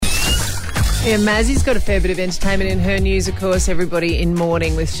Yeah, Mazzy's got a fair bit of entertainment in her news, of course. Everybody in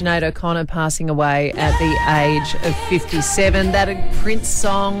mourning with Sinead O'Connor passing away at the age of 57. That Prince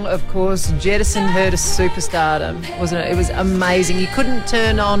song, of course, jettisoned her to superstardom, wasn't it? It was amazing. You couldn't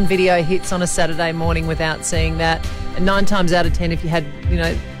turn on video hits on a Saturday morning without seeing that. And 9 times out of 10, if you had,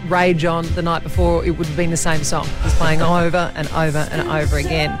 Rage on the night before, it would have been the same song. It was playing over and over and over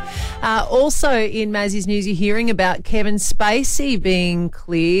again. Also in Mazzy's news, you're hearing about Kevin Spacey being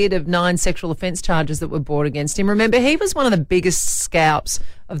cleared of 9 sexual offence charges that were brought against him. Remember, he was one of the biggest scalps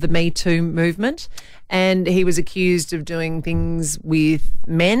of the Me Too movement, and he was accused of doing things with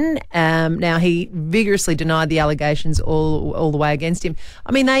men. Now, he vigorously denied the allegations all the way against him.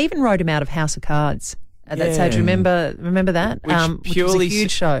 I mean, they even wrote him out of House of Cards at that stage. Remember that? Which was a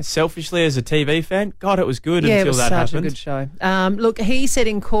huge show. Selfishly, as a TV fan, God, it was good until that happened. Yeah, it was such a good show. Look, he said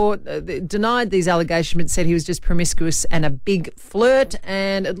in court, denied these allegations, but said he was just promiscuous and a big flirt,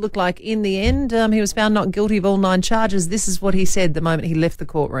 and it looked like in the end he was found not guilty of all 9 charges. This is what he said the moment he left the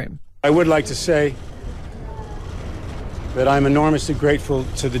courtroom. I would like to say that I'm enormously grateful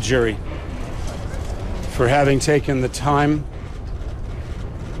to the jury for having taken the time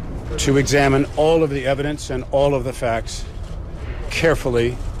to examine all of the evidence and all of the facts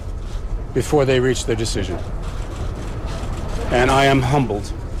carefully before they reach their decision. And I am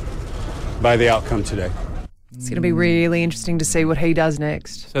humbled by the outcome today. It's going to be really interesting to see what he does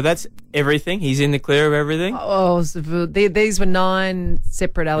next. So that's everything? He's in the clear of everything? Oh, so these were 9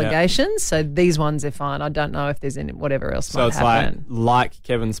 separate allegations, so these ones are fine. I don't know if there's any whatever else might happen. So it's like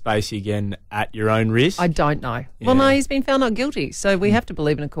Kevin Spacey again at your own risk? I don't know. Yeah. Well, no, he's been found not guilty, so we have to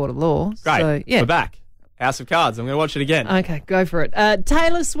believe in a court of law. Great. So, yeah. We're back. House of Cards. I'm going to watch it again. Okay, go for it.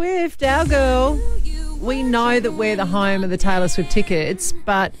 Taylor Swift, our girl. We know that we're the home of the Taylor Swift tickets,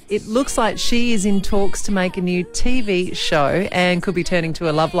 but it looks like she is in talks to make a new TV show and could be turning to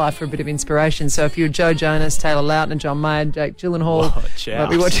her love life for a bit of inspiration. So if you're Joe Jonas, Taylor Lautner, John Mayer, Jake Gyllenhaal, might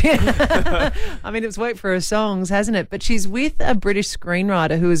be watching. I mean, it's worked for her songs, hasn't it? But she's with a British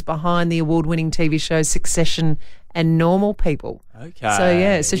screenwriter who is behind the award-winning TV shows Succession and Normal People.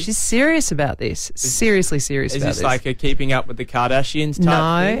 Okay. So she's serious about this. Seriously serious about this. Is this like a Keeping Up with the Kardashians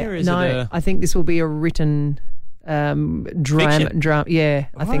type thing? Or is it I think this will be a written drama. Yeah,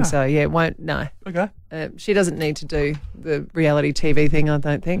 I think so. Yeah, it won't. No. Okay. She doesn't need to do the reality TV thing, I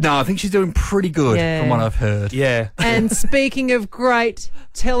don't think. No, I think she's doing pretty good from what I've heard. Yeah. And speaking of great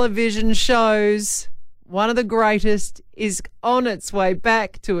television shows, one of the greatest is on its way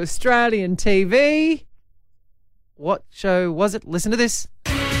back to Australian TV. What show was it? Listen to this.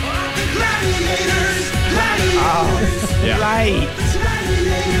 Gladiators. Right.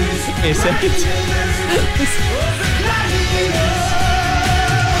 Give me a second.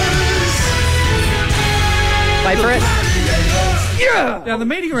 Wait for it. Yeah. Now, the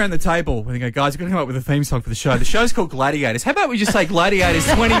meeting around the table, we go, guys, we're going to come up with a theme song for the show. The show's called Gladiators. How about we just say Gladiators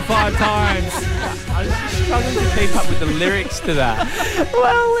 25 times? I was just struggling to keep up with the lyrics to that.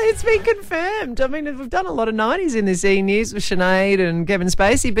 Well, it's been confirmed. I mean, we've done a lot of 90s in this E-News with Sinead and Kevin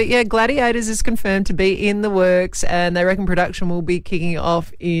Spacey, but yeah, Gladiators is confirmed to be in the works, and they reckon production will be kicking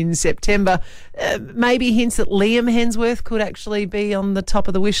off in September. Maybe hints that Liam Hemsworth could actually be on the top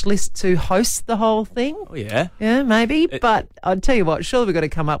of the wish list to host the whole thing. Oh, yeah. Yeah, maybe. But I'll tell you what, surely we've got to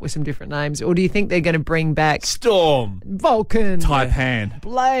come up with some different names. Or do you think they're going to bring back Storm, Vulcan, Taipan,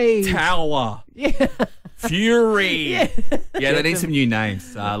 Blade, Tower, Fury? Yeah, they need some new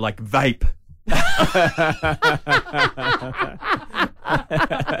names, like Vape.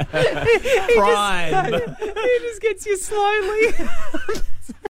 Prime. He just gets you slowly.